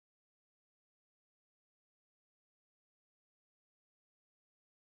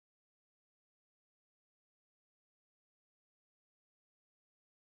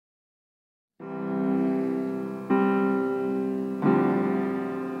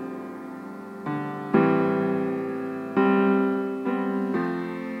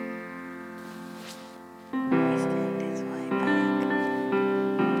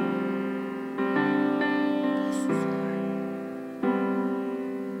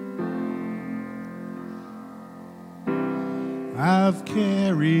I've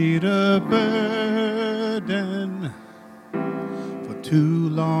carried a burden for too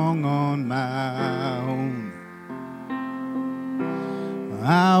long on my own.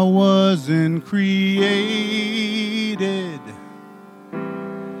 I wasn't created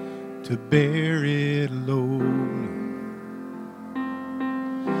to bear it alone.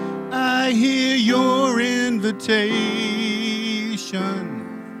 I hear your invitation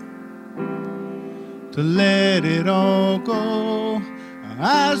to let it all go.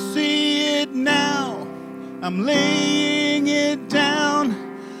 I see it now, I'm laying it down,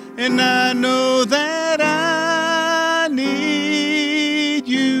 and I know that I need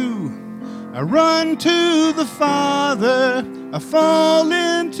you. I run to the Father, I fall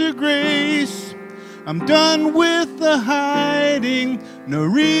into grace. I'm done with the hiding, no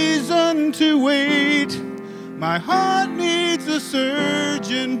reason to wait. My heart needs a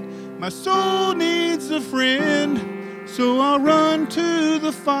surgeon, my soul needs a friend, so I'll run to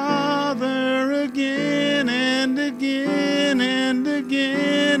the Father again and again and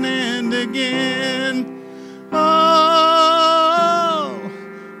again and again. Oh,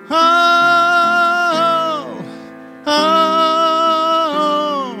 oh, oh.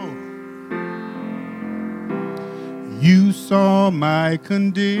 You saw my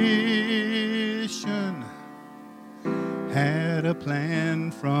condition, had a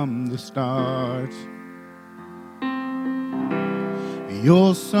plan from the start.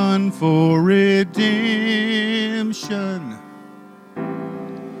 Your Son for redemption,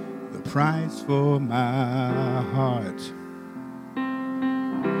 the price for my heart.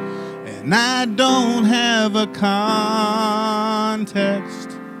 And I don't have a context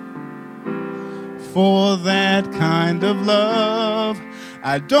for that kind of love.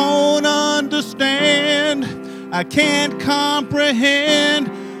 I don't understand, I can't comprehend.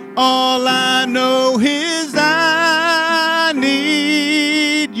 All I know is I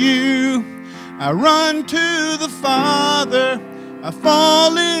need you. I run to the Father, I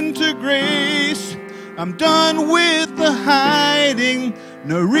fall into grace. I'm done with the hiding,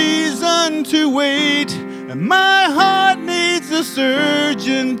 no reason to wait. And my heart needs a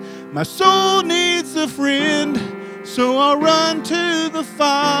surgeon, my soul needs a friend, so I'll run to the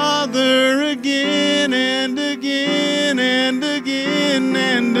Father again and again and again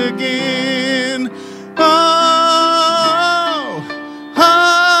and again. Oh,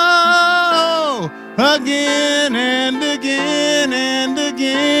 oh, again and again and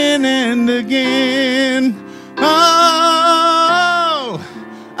again and again. Oh,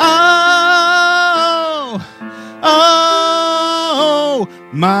 oh, oh,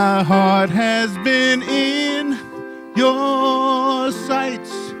 my heart has been in your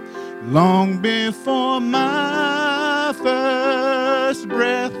sights long before my first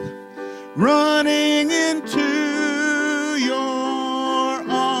breath, running into your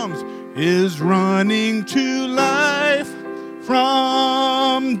arms is running to life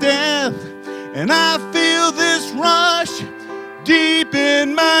from death. And I feel this rush deep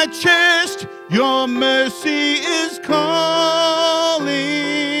in my chest. Your mercy is calling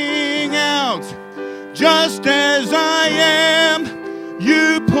out. Just as I am,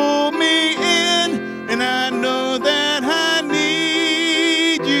 you pull me in, and I know that I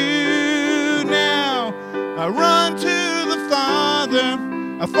need you now. I run to the Father,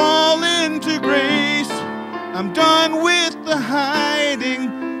 I fall into grace. I'm done with the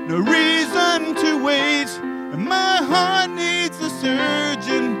hiding, no reason to wait. And my heart needs a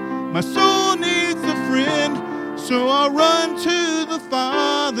surgeon, my soul needs a friend, so I'll run to the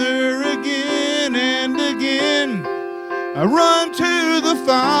Father again and again. I run to the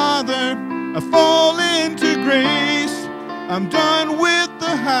Father, I fall into grace. I'm done with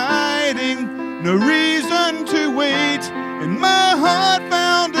the hiding, no reason to wait. And my heart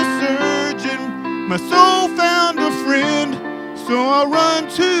found a surgeon, my soul found a friend, so I'll run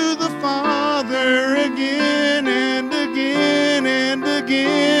to the Father again and again and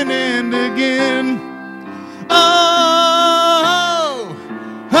again and again. Oh,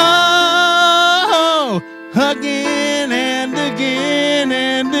 oh, again and again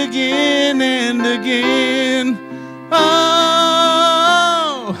and again and again. Oh,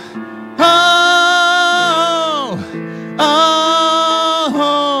 oh,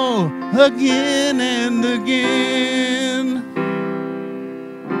 oh, again and again.